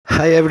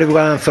Hi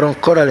everyone from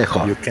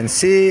Corralejo. You can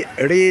see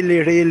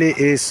really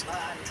is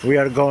we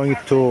are going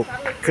to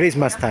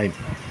Christmas time.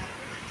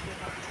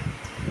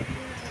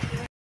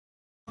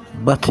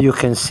 But you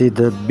can see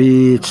the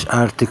beach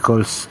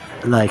articles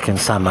like in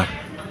summer.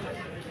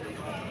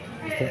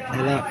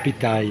 La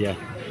pitaya.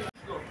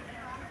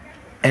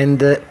 And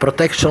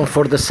protection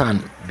for the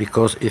sun,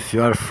 because if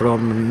you are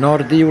from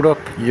North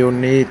Europe you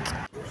need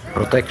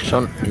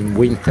protection in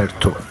winter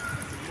too.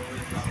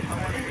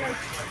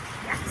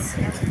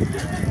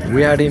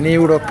 We are in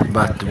Europe,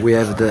 but we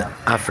have the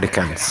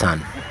African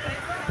sun.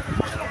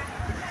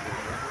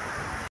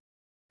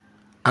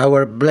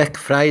 Our Black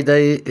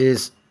Friday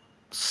is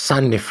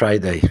Sunny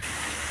Friday.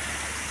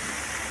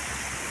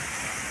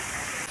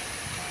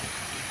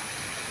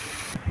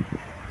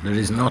 There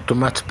is not too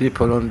much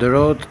people on the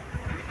road,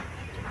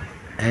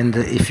 and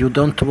if you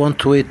don't want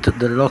to eat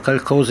the local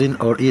cuisine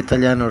or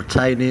Italian or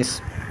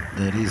Chinese,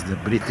 there is the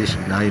British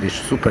and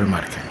Irish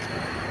supermarket.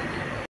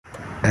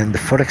 And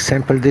for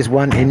example, this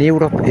one in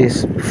Europe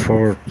is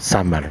for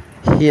summer.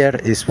 Here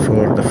is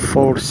for the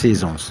 4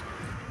 seasons.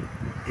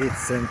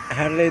 It's an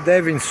Harley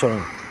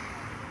Davidson.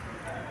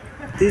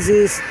 This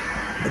is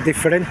a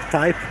different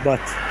type, but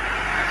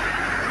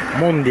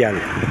mondial.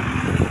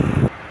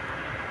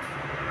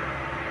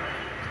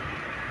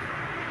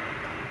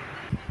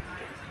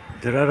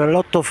 There are a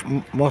lot of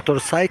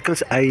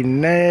motorcycles I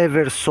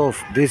never saw.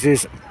 This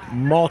is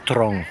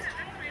Motron.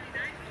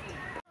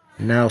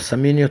 Now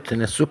some minutes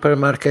in a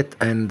supermarket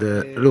and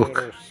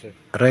look,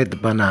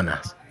 red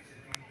bananas.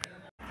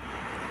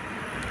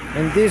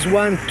 And this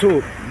one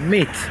too,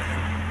 meat,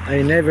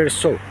 I never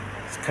saw.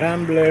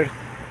 Scrambler.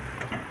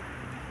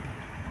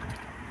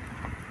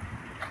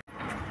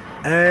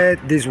 And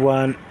this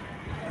one,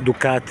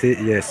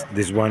 Ducati, yes,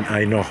 this one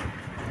I know.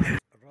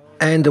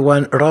 And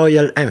one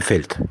Royal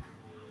Enfield.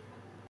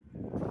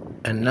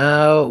 And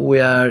now we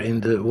are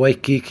in the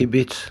Waikiki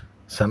beach,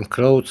 some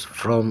clothes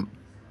from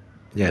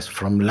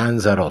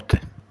Lanzarote.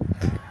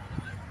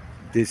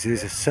 This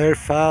is a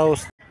surf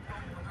house,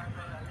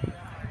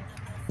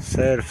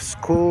 surf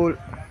school.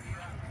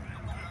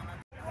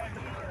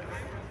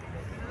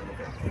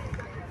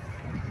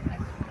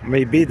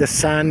 Maybe the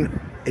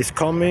sun is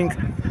coming.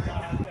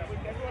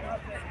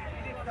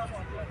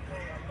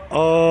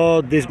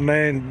 Oh, this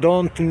man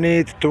don't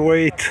need to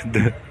wait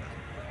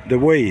the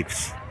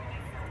waves.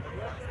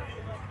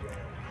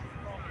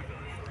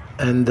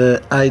 And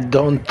I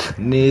don't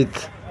need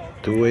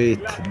to wait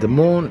the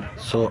moon,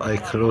 so I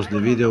close the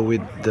video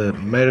with the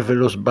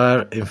marvelous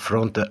bar in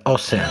front of the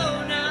ocean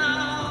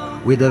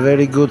with a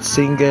very good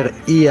singer,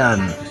 Ian.